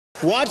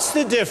What's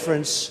the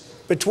difference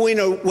between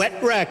a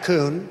wet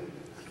raccoon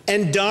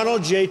and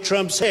Donald J.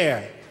 Trump's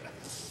hair?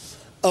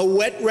 A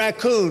wet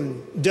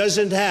raccoon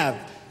doesn't have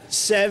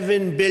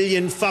 $7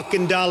 billion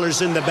fucking in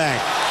the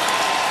bank.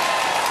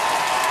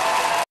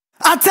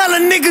 I tell a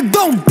nigga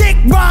don't dick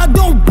ride,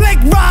 don't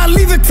blink ride,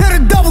 leave it to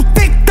the double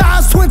thick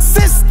thighs, twin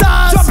sisters.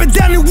 Drop it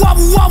down and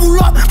wobble, wobble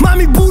up,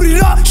 mommy boot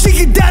it up, she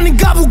get down and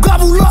gobble,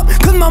 gobble up,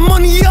 cause my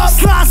money up.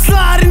 Slide,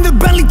 slide in the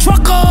belly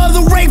trucker,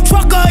 the rave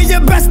trucker, your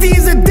bestie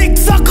is a dick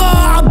sucker,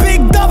 a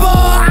big double,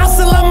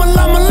 assalamu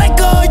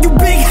alaikum, you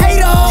big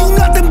hater, you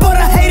nothing but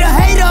a hater,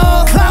 hater,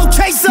 cloud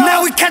chaser.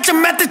 Now we catch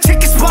him at the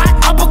chicken spot,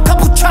 up a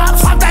couple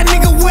chops, pop that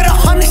nigga with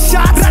 100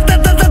 shots, da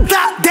da da da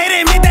da, they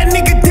didn't make that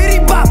nigga diddy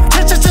bop,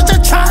 cha cha cha cha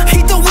cha.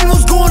 He thought we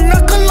was going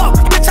knuckle up,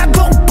 bitch I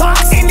don't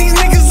box, and these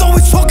niggas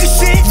always talking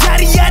shit,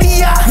 yada yada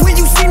yada. When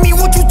you see me,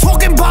 what you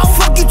talking about?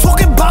 Fuck you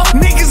talking about?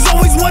 Niggas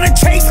always wanna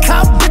chase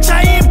clout, bitch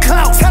I am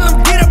clout. Tell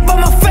him get up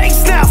on my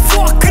face now,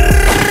 fuck.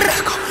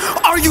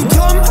 Are you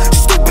dumb,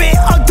 stupid,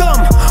 or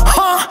dumb?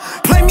 Huh?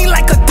 Play me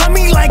like a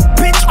dummy, like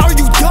bitch. Are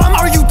you dumb?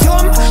 Are you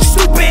dumb,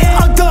 stupid,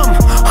 or dumb?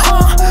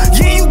 Huh?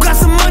 Yeah, you got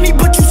some money,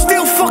 but you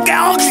still fucking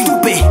ugly.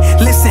 Stupid.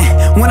 Listen,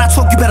 when I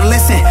talk, you better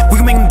listen. We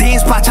can make them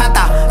dance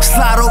bachata,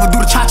 slide over, do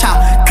the cha cha.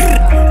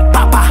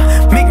 Papa,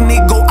 make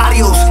nigga go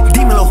adios.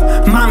 Dímelo,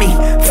 mami,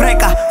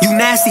 freca, you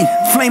nasty.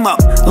 Flame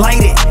up,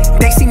 light it.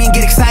 They see me and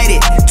get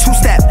excited. Two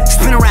step,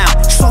 spin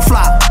around, so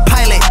fly,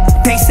 pilot,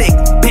 basic,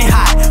 been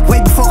hot,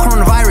 way before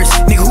coronavirus.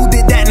 Nigga, who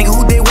did that? Nigga,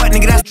 who did what?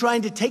 Nigga, that's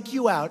Trying to take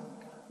you out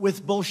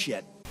with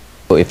bullshit.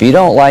 If you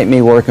don't like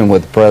me working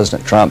with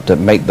President Trump to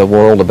make the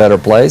world a better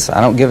place,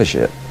 I don't give a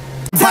shit.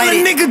 tell a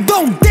nigga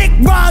don't dick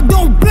ride,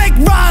 don't blink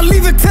ride,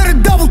 leave it to the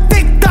double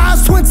thick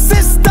thighs, twin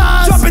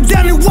sisters. Drop it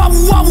down and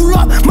wobble, wobble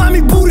up,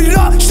 mommy boot it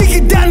up, she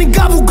get down and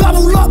gobble,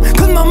 gobble up,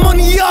 cause my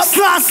money up.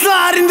 Slide,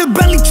 slide in the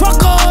belly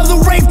trucker,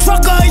 the rave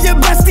trucker, your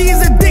bestie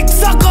is a dick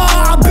sucker,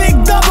 a big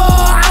double,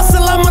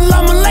 assalamu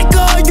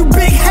alaikum, you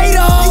big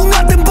hater, you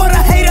nothing but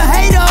a hater,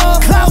 hater,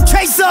 cloud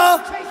chaser.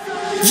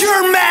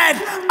 You're mad,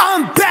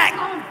 I'm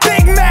back,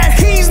 big mad,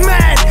 he's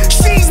mad,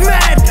 she's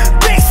mad,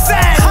 big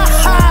sad, ha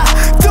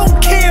ha,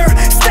 don't care,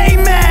 stay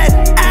mad,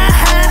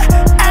 aha,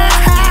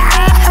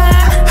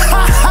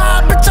 ha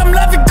ha, bitch I'm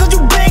laughing cause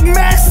you big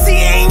mad, see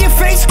it in your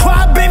face,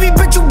 cry baby,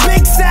 bitch you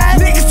big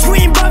sad, niggas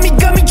tweeting about me,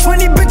 got me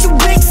 20, bitch you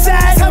big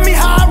sad, tell me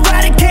how I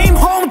ride it, came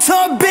home to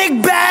a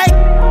big bag.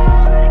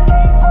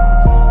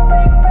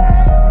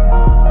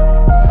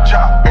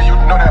 Ja, and you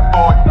know that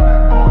boy.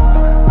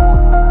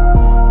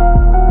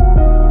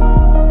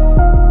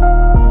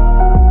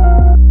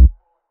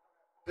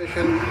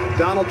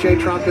 Donald J.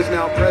 Trump is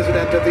now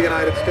President of the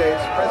United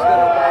States.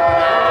 President Obama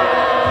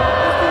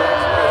is the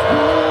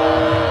ex-president.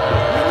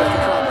 And Mr.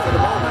 Trump, for the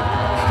moment,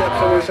 steps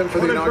away for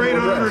the inaugural address. What a great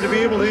honor to be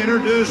able to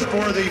introduce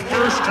for the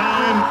first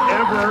time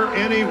ever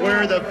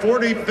anywhere the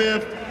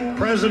 45th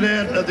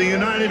President of the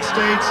United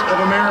States of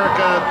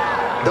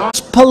America.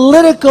 It's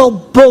political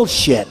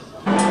bullshit.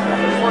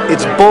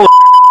 It's bull.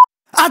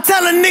 I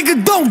tell a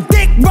nigga don't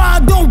dick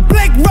ride, don't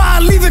blink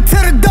ride, leave it to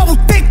the double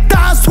thick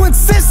thighs, twin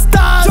sisters.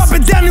 Drop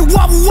it down and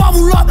wobble,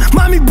 wobble up,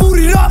 mommy boot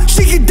it up,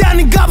 she get down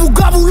and gobble,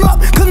 gobble up,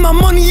 cause my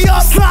money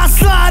up. Slide,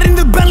 slide in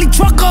the belly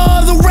trucker,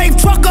 the rave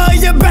trucker,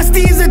 your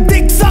bestie is a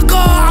dick sucker,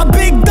 a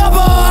big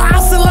double,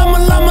 assalamu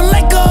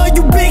alaikum,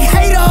 you big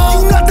hater,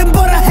 you nothing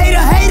but a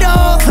hater, hater,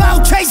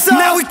 cloud chaser.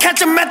 Now we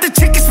catch him at the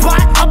chicken spot,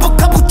 up a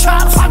couple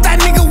chops, pop that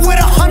nigga with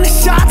 100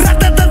 shots, da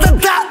da da da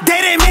da, they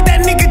didn't make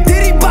that nigga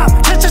diddy bop,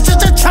 cha cha cha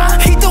cha cha.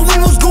 He thought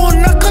we was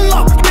going knuckle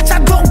up, bitch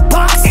I don't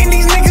box, and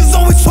these niggas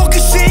always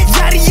talking shit,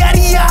 yada yada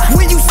yada.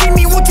 When you see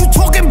me, what you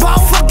talking about?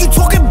 Fuck you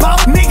talking about?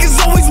 Niggas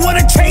always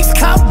wanna chase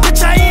clout,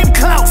 bitch I am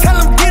clout. Tell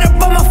him get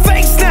up on my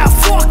face now,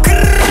 fuck.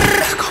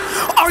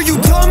 Are you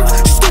dumb,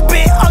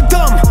 stupid, or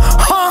dumb?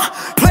 Huh?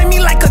 Play me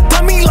like a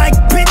dummy, like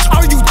bitch.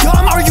 Are you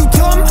dumb? Are you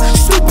dumb,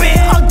 stupid,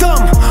 or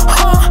dumb?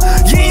 Huh?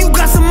 Yeah, you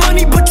got some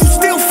money, but you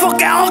still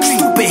fucking ugly.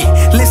 Stupid.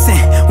 Listen,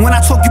 when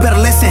I talk, you better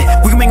listen.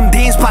 We can make them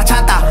dance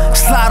bachata,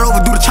 slide over,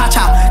 do the cha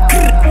cha.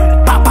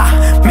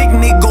 Papa, make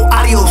nigga go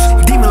adios.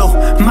 Dímelo,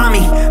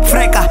 mami,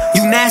 freca,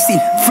 you nasty.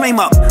 Flame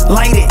up,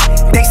 light it.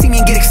 They see me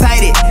and get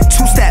excited.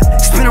 Two step,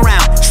 spin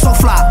around, so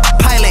fly,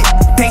 pilot,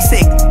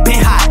 basic,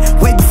 been hot,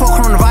 way before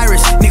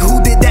coronavirus. Nigga,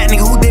 who did that?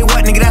 Nigga, who did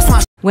what? Nigga, that's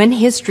my. When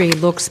history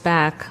looks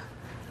back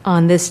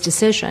on this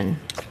decision,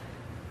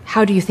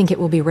 how do you think it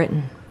will be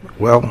written?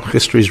 Well,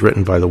 history's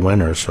written by the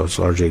winner, so it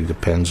largely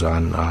depends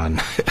on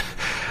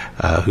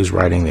who's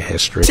writing the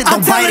history. I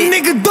tell a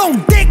nigga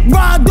don't dick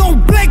ride,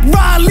 don't blink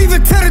ride, leave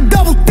it to the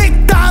double thick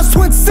thighs,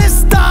 twin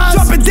sisters.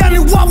 Drop it down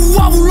and wobble,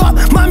 wobble up,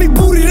 mommy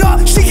boot it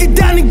up, she get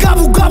down and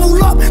gobble,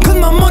 gobble up, cause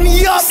my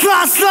money up.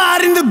 Slide,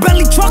 slide in the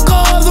belly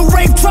trucker, the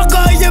rave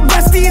trucker, your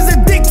bestie is a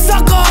dick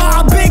sucker,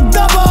 a big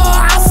double,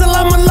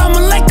 assalamu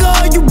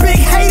alaikum, you big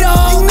hater,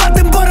 you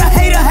nothing but a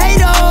hater,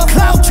 hater,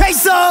 cloud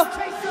chaser.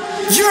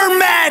 You're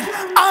mad,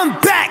 I'm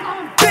back,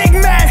 big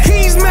mad,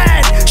 he's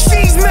mad,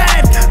 she's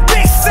mad,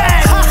 big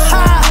sad, ha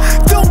ha,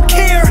 don't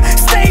care,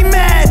 stay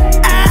mad,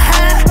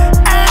 aha,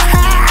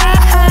 aha,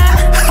 aha,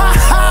 ha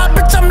ha,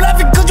 bitch I'm like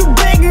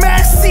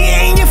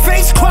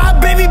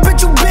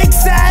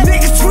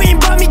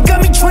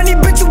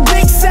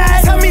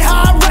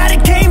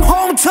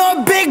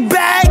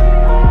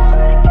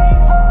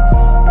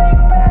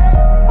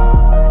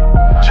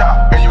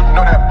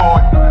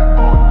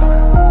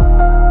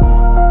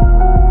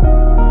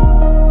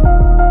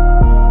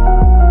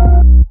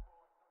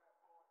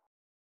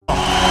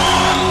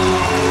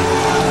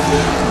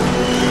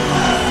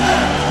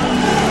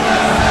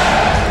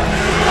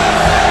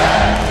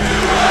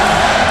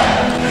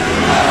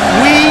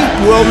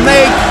will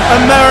make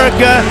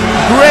America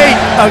great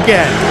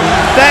again.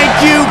 Thank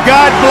you,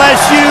 God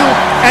bless you,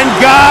 and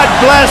God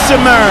bless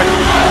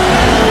America.